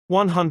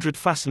100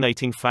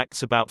 fascinating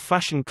facts about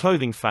fashion.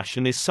 Clothing.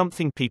 Fashion is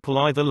something people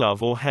either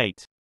love or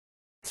hate.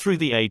 Through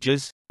the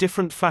ages,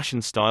 different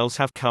fashion styles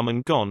have come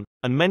and gone,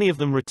 and many of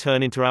them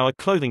return into our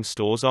clothing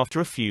stores after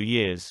a few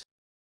years.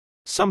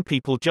 Some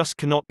people just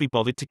cannot be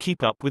bothered to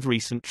keep up with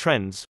recent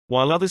trends,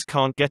 while others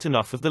can't get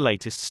enough of the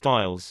latest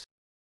styles.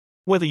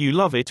 Whether you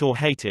love it or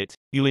hate it,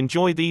 you'll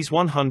enjoy these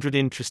 100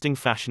 interesting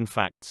fashion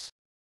facts.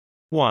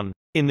 1.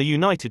 In the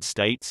United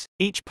States,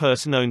 each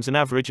person owns an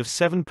average of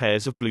 7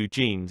 pairs of blue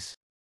jeans.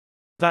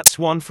 That's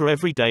one for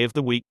every day of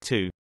the week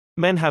too.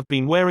 Men have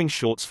been wearing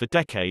shorts for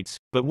decades,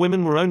 but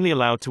women were only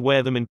allowed to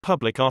wear them in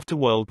public after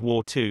World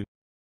War II.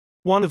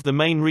 One of the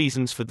main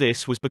reasons for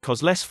this was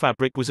because less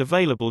fabric was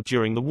available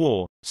during the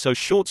war, so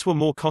shorts were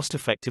more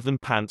cost-effective than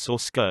pants or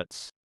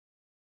skirts.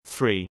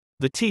 3.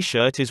 The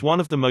t-shirt is one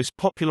of the most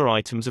popular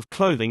items of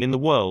clothing in the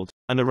world,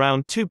 and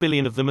around 2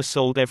 billion of them are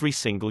sold every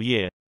single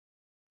year.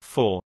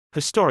 4.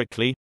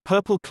 Historically,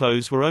 purple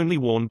clothes were only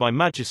worn by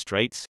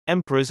magistrates,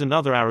 emperors and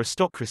other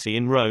aristocracy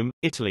in Rome,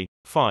 Italy.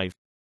 5.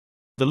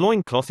 The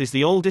loincloth is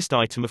the oldest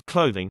item of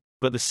clothing,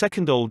 but the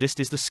second oldest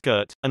is the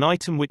skirt, an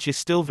item which is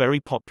still very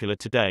popular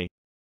today.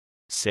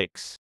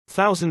 6.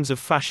 Thousands of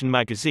fashion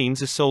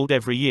magazines are sold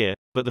every year,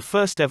 but the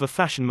first ever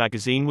fashion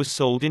magazine was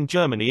sold in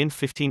Germany in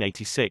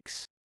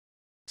 1586.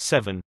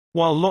 7.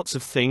 While lots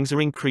of things are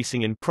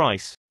increasing in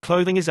price,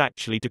 clothing is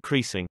actually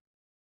decreasing.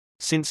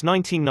 Since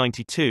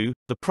 1992,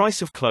 the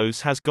price of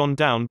clothes has gone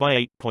down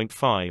by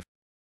 8.5.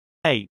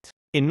 8.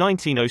 In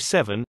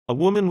 1907, a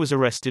woman was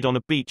arrested on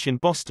a beach in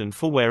Boston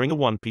for wearing a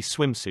one-piece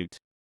swimsuit.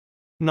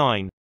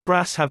 9.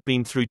 Bras have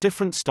been through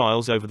different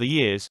styles over the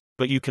years,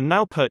 but you can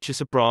now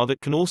purchase a bra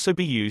that can also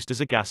be used as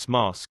a gas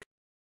mask.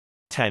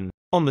 10.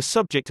 On the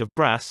subject of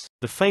bras,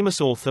 the famous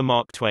author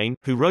Mark Twain,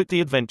 who wrote The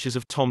Adventures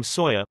of Tom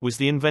Sawyer, was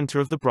the inventor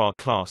of the bra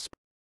clasp.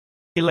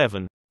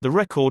 11. The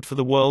record for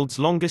the world's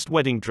longest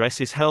wedding dress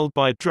is held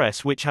by a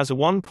dress which has a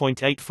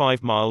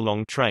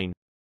 1.85-mile-long train.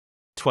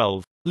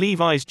 12.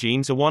 Levi's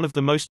jeans are one of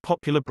the most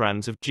popular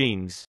brands of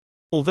jeans.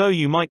 Although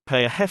you might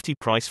pay a hefty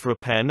price for a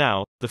pair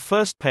now, the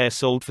first pair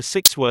sold for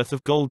 6 worth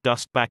of gold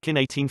dust back in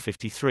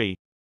 1853.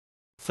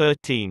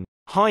 13.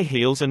 High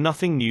heels are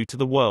nothing new to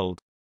the world.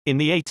 In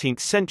the 18th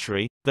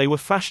century, they were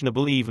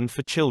fashionable even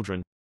for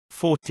children.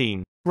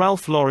 14.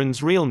 Ralph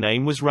Lauren's real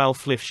name was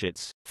Ralph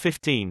Lifshitz.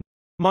 15.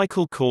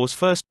 Michael Kors'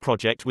 first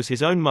project was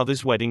his own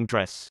mother's wedding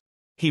dress.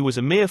 He was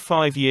a mere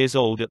 5 years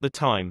old at the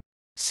time.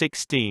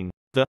 16.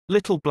 The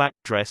little black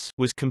dress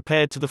was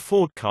compared to the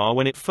Ford car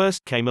when it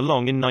first came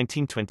along in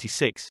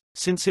 1926,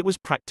 since it was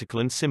practical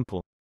and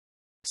simple.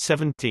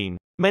 17.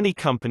 Many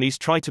companies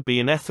try to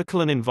be as ethical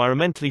and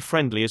environmentally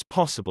friendly as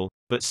possible,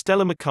 but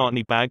Stella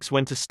McCartney bags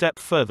went a step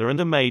further and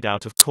are made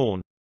out of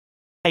corn.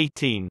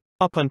 18.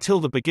 Up until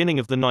the beginning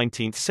of the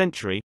 19th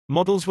century,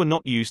 models were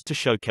not used to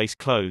showcase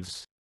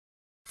clothes.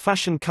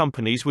 Fashion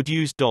companies would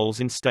use dolls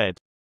instead.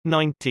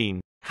 19.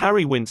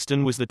 Harry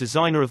Winston was the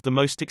designer of the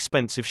most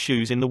expensive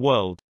shoes in the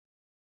world.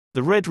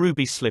 The red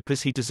ruby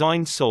slippers he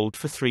designed sold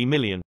for $3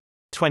 million.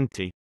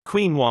 20.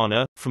 Queen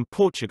Juana, from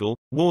Portugal,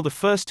 wore the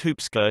first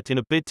hoop skirt in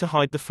a bid to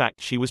hide the fact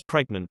she was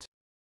pregnant.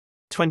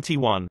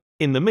 21.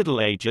 In the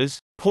Middle Ages,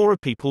 poorer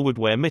people would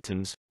wear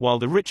mittens, while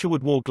the richer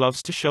would wear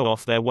gloves to show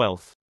off their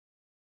wealth.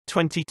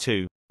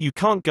 22. You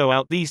can't go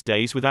out these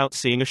days without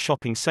seeing a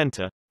shopping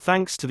center,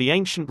 thanks to the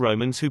ancient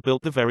Romans who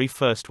built the very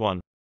first one.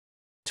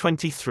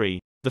 23.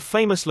 The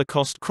famous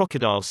Lacoste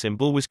crocodile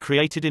symbol was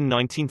created in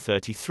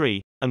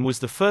 1933, and was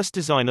the first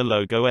designer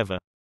logo ever.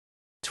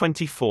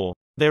 24.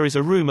 There is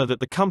a rumor that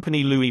the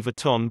company Louis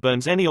Vuitton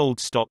burns any old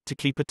stock to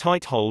keep a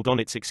tight hold on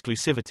its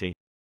exclusivity.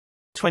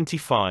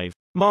 25.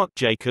 Marc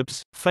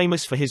Jacobs,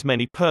 famous for his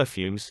many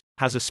perfumes,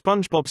 has a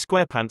SpongeBob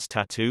SquarePants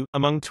tattoo,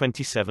 among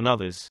 27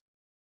 others.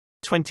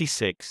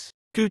 26.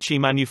 Gucci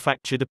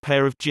manufactured a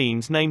pair of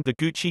jeans named the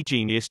Gucci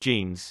Genius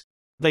jeans.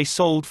 They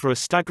sold for a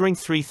staggering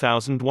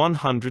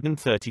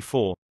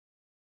 $3,134.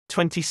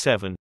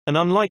 27. An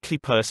unlikely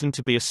person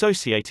to be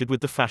associated with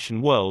the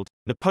fashion world,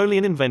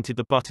 Napoleon invented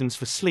the buttons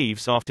for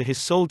sleeves after his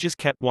soldiers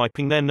kept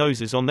wiping their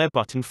noses on their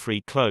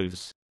button-free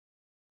clothes.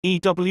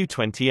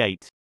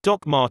 EW28.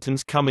 Doc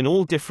Martens come in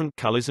all different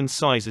colors and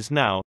sizes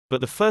now, but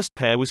the first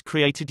pair was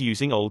created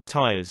using old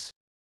tires.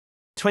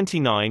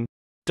 29.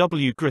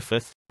 W.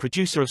 Griffith,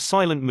 producer of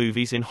silent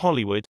movies in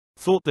Hollywood,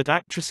 thought that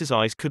actresses'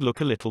 eyes could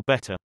look a little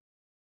better.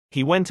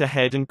 He went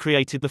ahead and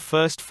created the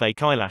first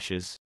fake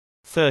eyelashes.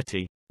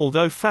 30.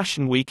 Although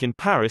Fashion Week in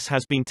Paris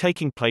has been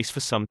taking place for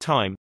some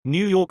time,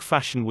 New York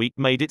Fashion Week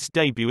made its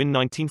debut in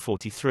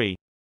 1943.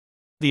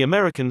 The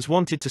Americans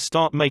wanted to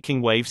start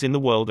making waves in the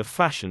world of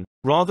fashion,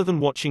 rather than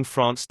watching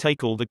France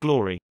take all the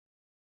glory.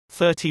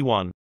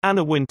 31.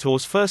 Anna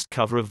Wintour's first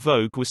cover of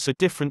Vogue was so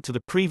different to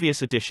the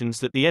previous editions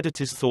that the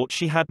editors thought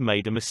she had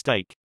made a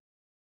mistake.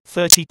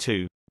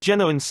 32.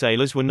 Genoan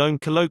sailors were known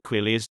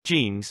colloquially as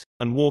jeans,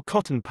 and wore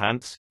cotton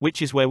pants,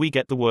 which is where we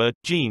get the word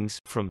jeans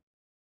from.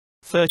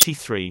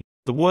 33.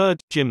 The word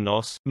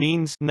gymnos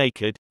means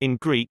naked in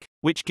Greek,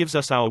 which gives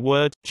us our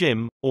word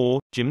gym or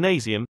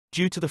gymnasium,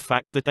 due to the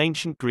fact that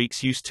ancient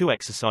Greeks used to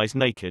exercise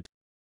naked.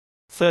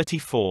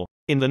 34.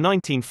 In the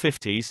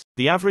 1950s,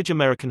 the average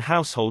American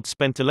household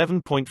spent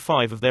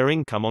 11.5% of their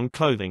income on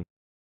clothing.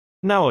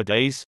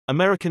 Nowadays,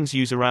 Americans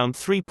use around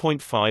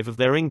 3.5% of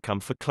their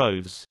income for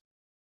clothes.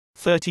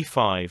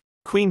 35.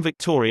 Queen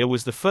Victoria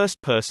was the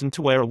first person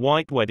to wear a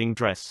white wedding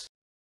dress.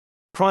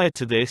 Prior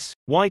to this,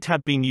 white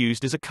had been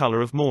used as a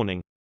color of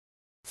mourning.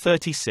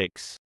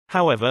 36.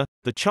 However,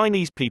 the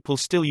Chinese people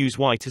still use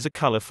white as a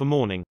color for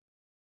mourning.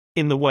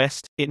 In the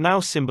West, it now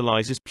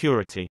symbolizes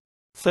purity.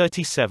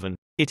 37.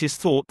 It is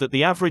thought that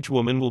the average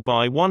woman will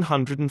buy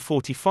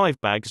 145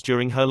 bags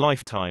during her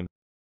lifetime.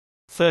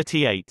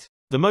 38.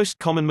 The most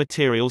common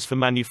materials for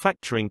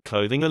manufacturing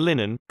clothing are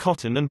linen,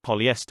 cotton and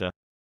polyester.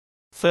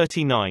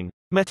 39.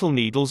 Metal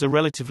needles are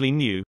relatively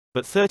new,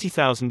 but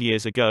 30,000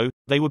 years ago,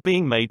 they were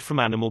being made from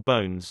animal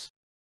bones.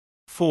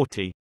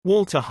 40.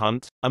 Walter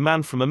Hunt, a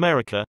man from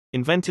America,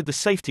 invented the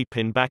safety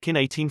pin back in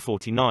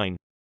 1849.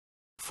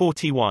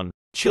 41.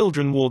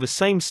 Children wore the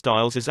same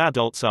styles as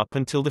adults up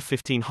until the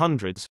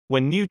 1500s,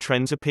 when new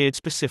trends appeared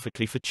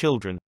specifically for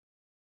children.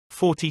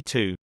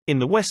 42. In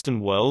the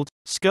Western world,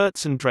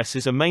 skirts and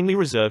dresses are mainly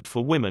reserved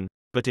for women,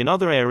 but in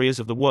other areas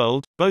of the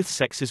world, both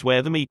sexes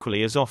wear them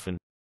equally as often.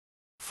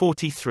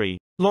 43.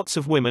 Lots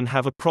of women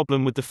have a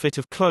problem with the fit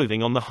of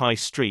clothing on the high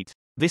street.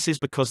 This is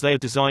because they are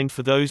designed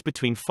for those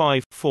between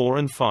 5'4"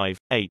 and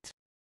 5'8".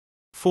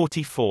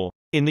 44.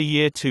 In the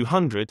year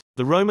 200,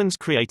 the Romans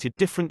created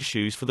different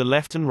shoes for the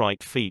left and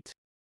right feet.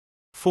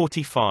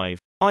 45.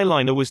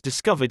 Eyeliner was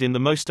discovered in the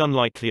most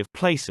unlikely of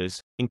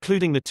places,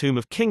 including the tomb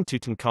of King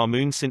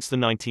Tutankhamun since the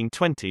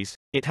 1920s.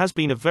 It has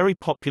been a very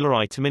popular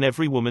item in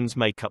every woman's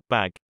makeup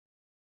bag.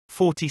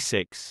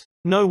 46.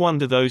 No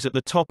wonder those at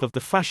the top of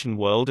the fashion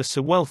world are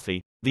so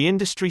wealthy. The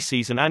industry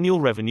sees an annual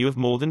revenue of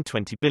more than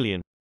 20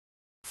 billion.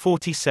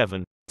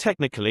 47.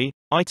 Technically,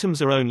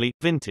 items are only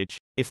vintage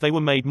if they were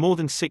made more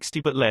than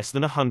 60 but less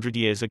than 100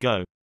 years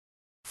ago.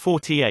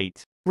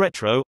 48.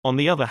 Retro, on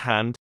the other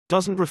hand,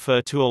 doesn't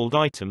refer to old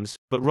items,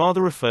 but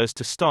rather refers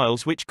to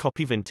styles which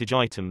copy vintage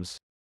items.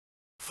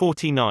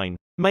 49.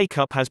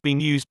 Makeup has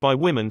been used by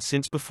women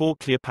since before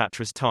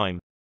Cleopatra's time.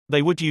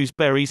 They would use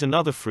berries and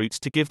other fruits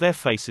to give their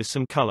faces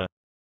some color.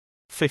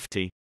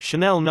 50.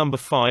 Chanel No.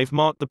 5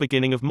 marked the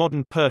beginning of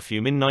modern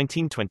perfume in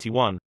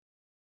 1921.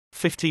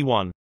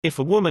 51. If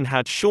a woman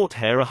had short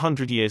hair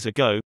 100 years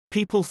ago,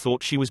 people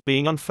thought she was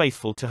being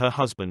unfaithful to her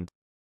husband.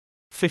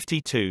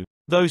 52.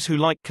 Those who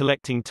like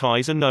collecting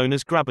ties are known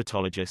as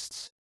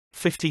grabitologists.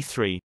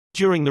 53.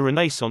 During the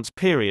Renaissance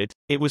period,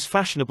 it was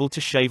fashionable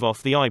to shave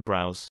off the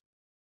eyebrows.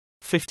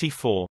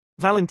 54.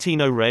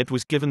 Valentino Red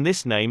was given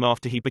this name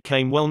after he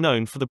became well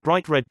known for the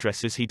bright red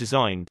dresses he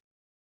designed.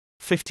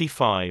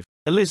 55.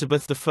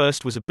 Elizabeth I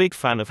was a big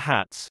fan of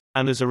hats,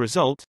 and as a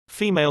result,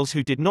 females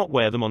who did not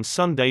wear them on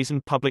Sundays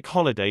and public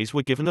holidays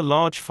were given a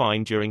large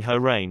fine during her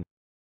reign.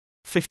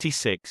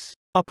 56.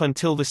 Up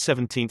until the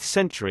 17th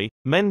century,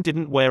 men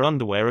didn't wear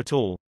underwear at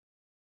all.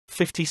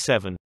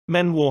 57.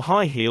 Men wore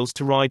high heels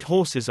to ride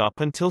horses up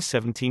until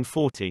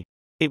 1740.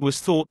 It was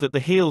thought that the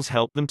heels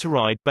helped them to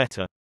ride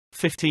better.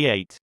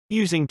 58.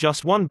 Using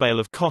just one bale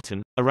of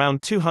cotton,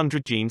 around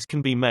 200 jeans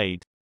can be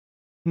made.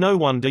 No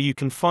wonder you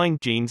can find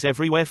jeans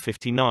everywhere.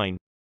 59.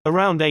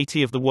 Around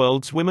 80 of the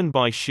world's women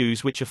buy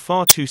shoes which are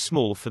far too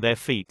small for their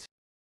feet.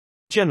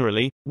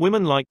 Generally,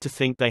 women like to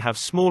think they have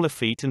smaller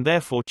feet and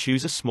therefore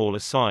choose a smaller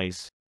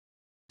size.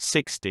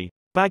 60.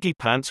 Baggy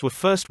pants were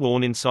first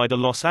worn inside a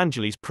Los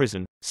Angeles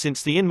prison,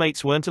 since the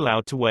inmates weren't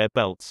allowed to wear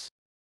belts.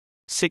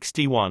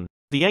 61.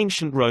 The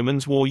ancient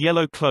Romans wore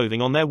yellow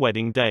clothing on their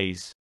wedding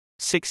days.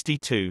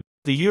 62.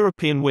 The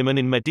European women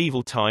in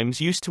medieval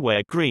times used to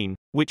wear green,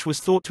 which was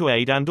thought to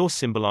aid and/or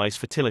symbolize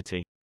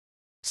fertility.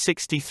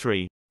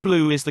 63.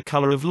 Blue is the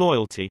color of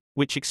loyalty,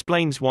 which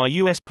explains why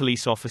U.S.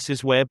 police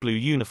officers wear blue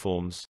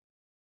uniforms.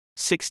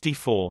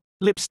 64.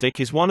 Lipstick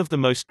is one of the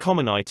most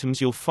common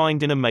items you'll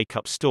find in a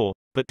makeup store,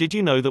 but did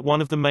you know that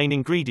one of the main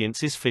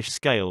ingredients is fish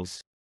scales?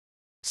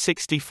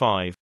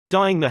 65.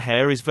 Dyeing the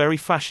hair is very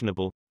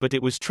fashionable, but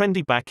it was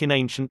trendy back in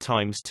ancient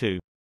times too.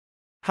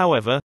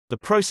 However, the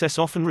process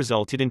often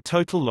resulted in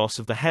total loss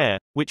of the hair,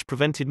 which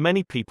prevented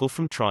many people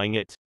from trying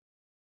it.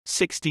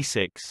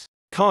 66.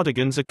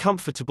 Cardigans are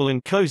comfortable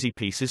and cozy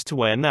pieces to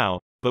wear now,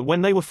 but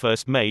when they were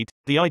first made,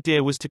 the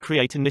idea was to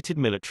create a knitted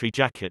military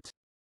jacket.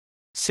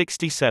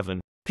 67.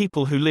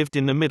 People who lived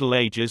in the Middle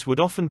Ages would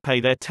often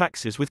pay their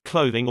taxes with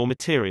clothing or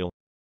material.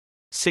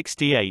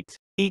 68.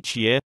 Each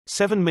year,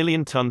 7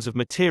 million tons of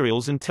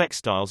materials and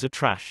textiles are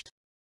trashed.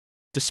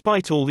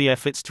 Despite all the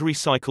efforts to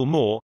recycle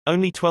more,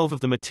 only 12 of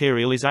the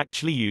material is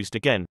actually used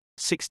again.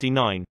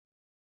 69.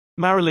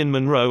 Marilyn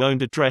Monroe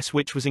owned a dress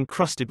which was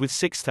encrusted with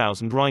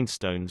 6,000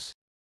 rhinestones.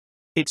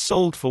 It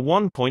sold for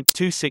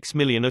 $1.26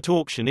 million at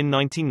auction in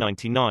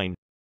 1999.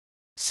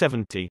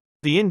 70.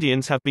 The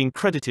Indians have been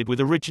credited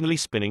with originally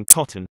spinning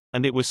cotton,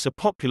 and it was so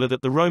popular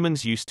that the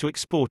Romans used to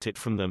export it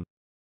from them.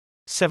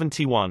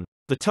 71.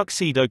 The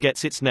tuxedo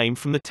gets its name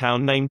from the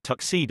town named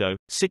Tuxedo,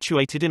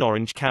 situated in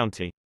Orange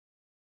County.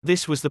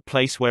 This was the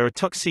place where a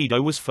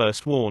tuxedo was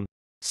first worn.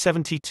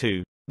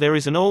 72. There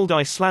is an old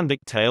Icelandic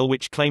tale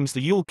which claims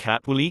the Yule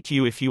cat will eat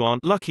you if you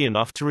aren't lucky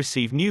enough to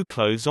receive new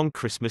clothes on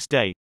Christmas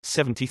Day.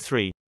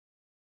 73.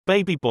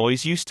 Baby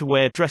boys used to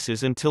wear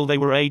dresses until they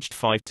were aged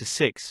 5 to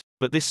 6,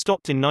 but this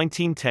stopped in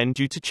 1910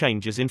 due to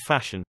changes in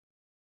fashion.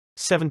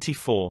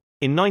 74.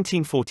 In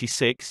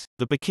 1946,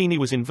 the bikini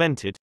was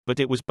invented, but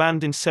it was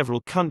banned in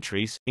several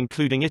countries,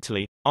 including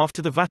Italy,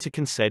 after the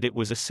Vatican said it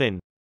was a sin.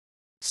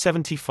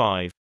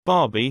 75.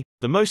 Barbie,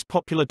 the most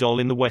popular doll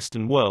in the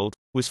Western world,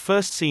 was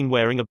first seen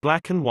wearing a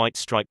black and white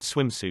striped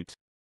swimsuit.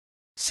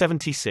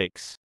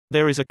 76.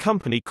 There is a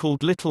company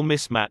called Little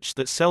Mismatched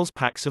that sells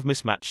packs of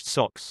mismatched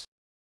socks.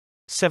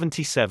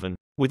 77.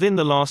 Within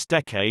the last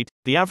decade,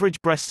 the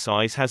average breast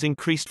size has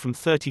increased from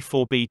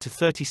 34B to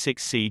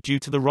 36C due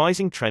to the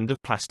rising trend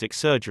of plastic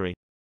surgery.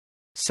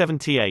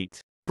 78.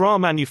 Bra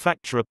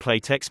manufacturer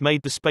Playtex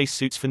made the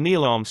spacesuits for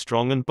Neil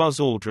Armstrong and Buzz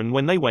Aldrin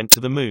when they went to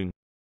the moon.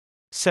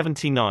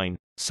 79.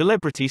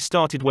 Celebrities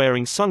started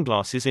wearing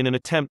sunglasses in an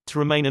attempt to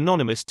remain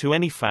anonymous to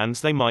any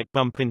fans they might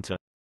bump into.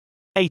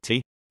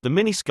 80. The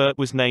miniskirt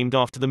was named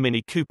after the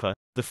Mini Cooper,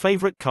 the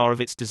favorite car of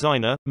its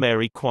designer,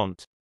 Mary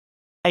Quant.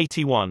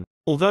 81.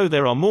 Although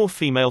there are more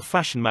female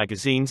fashion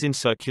magazines in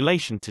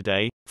circulation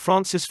today,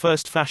 France's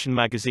first fashion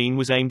magazine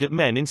was aimed at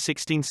men in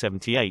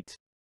 1678.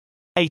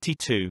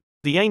 82.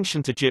 The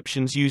ancient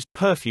Egyptians used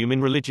perfume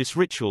in religious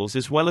rituals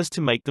as well as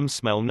to make them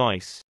smell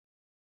nice.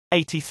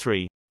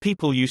 83.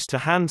 People used to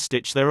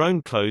hand-stitch their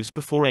own clothes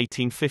before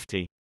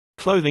 1850.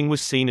 Clothing was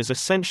seen as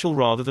essential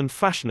rather than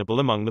fashionable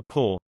among the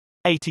poor.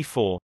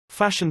 84.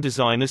 Fashion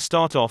designers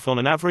start off on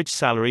an average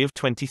salary of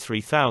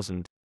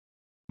 $23,000.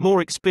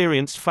 More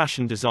experienced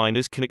fashion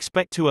designers can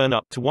expect to earn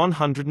up to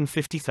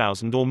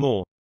 $150,000 or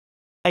more.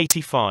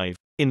 85.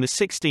 In the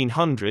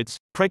 1600s,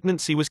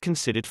 pregnancy was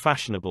considered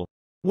fashionable.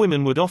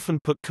 Women would often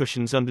put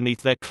cushions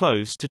underneath their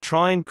clothes to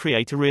try and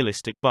create a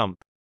realistic bump.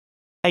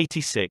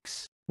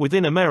 86.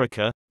 Within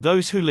America,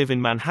 those who live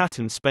in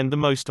Manhattan spend the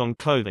most on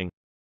clothing.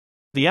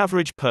 The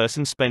average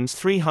person spends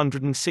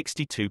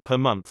 $362 per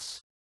month.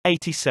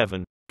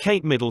 87.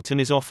 Kate Middleton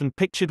is often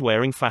pictured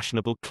wearing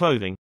fashionable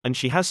clothing, and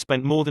she has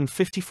spent more than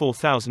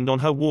 $54,000 on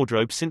her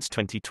wardrobe since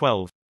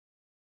 2012.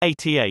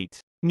 88.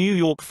 New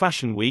York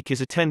Fashion Week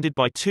is attended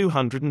by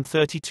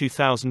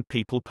 232,000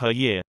 people per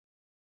year.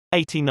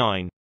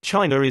 89.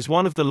 China is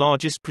one of the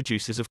largest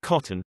producers of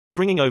cotton,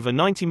 bringing over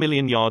 90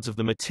 million yards of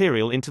the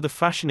material into the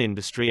fashion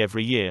industry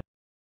every year.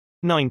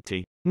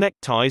 90.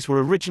 Neckties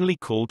were originally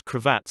called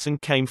cravats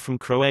and came from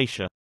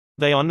Croatia.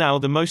 They are now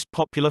the most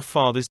popular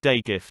Father's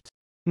Day gift.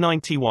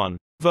 91.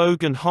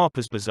 Vogue and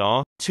Harper's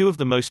Bazaar, two of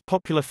the most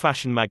popular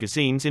fashion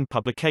magazines in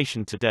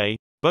publication today,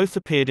 both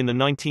appeared in the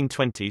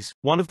 1920s,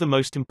 one of the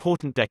most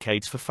important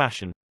decades for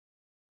fashion.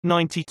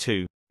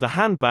 92. The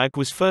handbag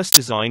was first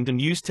designed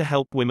and used to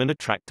help women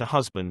attract a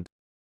husband.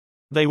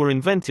 They were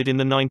invented in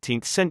the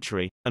 19th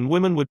century, and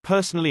women would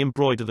personally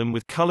embroider them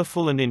with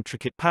colorful and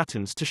intricate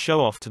patterns to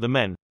show off to the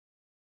men.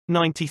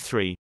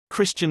 93.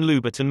 Christian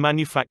Louboutin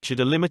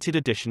manufactured a limited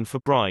edition for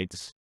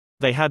brides.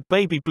 They had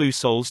baby blue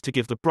soles to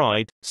give the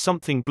bride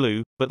something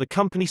blue, but the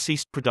company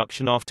ceased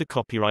production after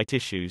copyright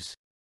issues.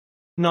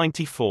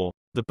 94.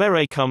 The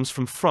beret comes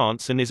from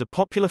France and is a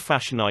popular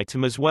fashion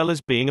item as well as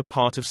being a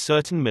part of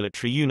certain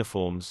military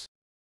uniforms.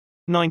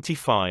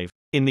 95.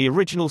 In the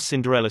original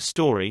Cinderella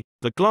story,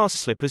 the glass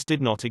slippers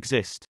did not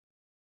exist.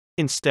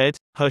 Instead,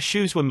 her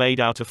shoes were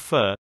made out of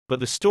fur, but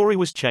the story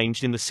was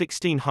changed in the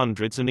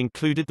 1600s and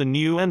included the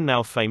new and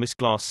now famous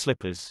glass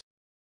slippers.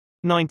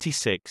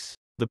 96.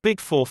 The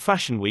Big Four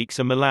fashion weeks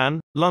are Milan,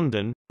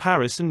 London,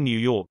 Paris and New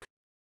York.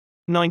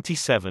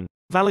 97.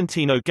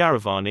 Valentino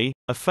Garavani,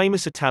 a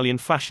famous Italian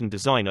fashion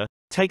designer,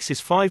 takes his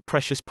 5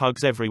 precious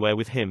pugs everywhere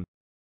with him.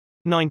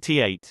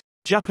 98.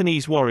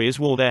 Japanese warriors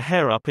wore their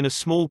hair up in a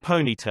small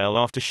ponytail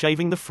after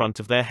shaving the front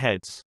of their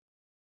heads.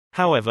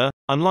 However,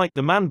 unlike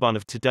the man bun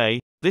of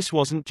today, this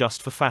wasn't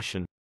just for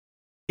fashion.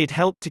 It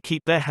helped to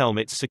keep their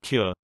helmets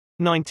secure.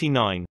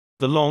 99.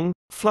 The long,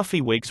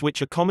 fluffy wigs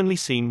which are commonly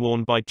seen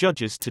worn by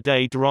judges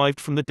today derived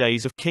from the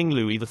days of King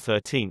Louis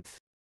XIII.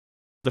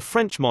 The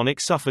French monarch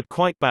suffered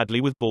quite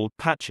badly with bald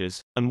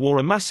patches, and wore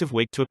a massive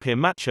wig to appear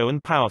macho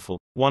and powerful.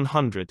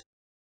 100.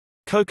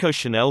 Coco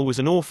Chanel was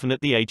an orphan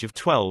at the age of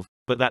 12,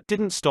 but that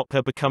didn't stop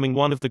her becoming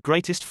one of the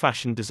greatest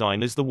fashion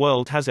designers the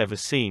world has ever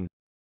seen.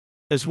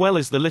 As well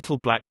as the little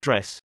black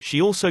dress,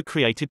 she also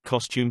created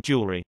costume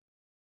jewelry.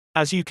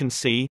 As you can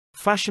see,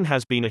 fashion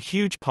has been a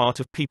huge part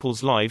of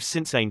people's lives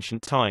since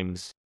ancient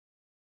times.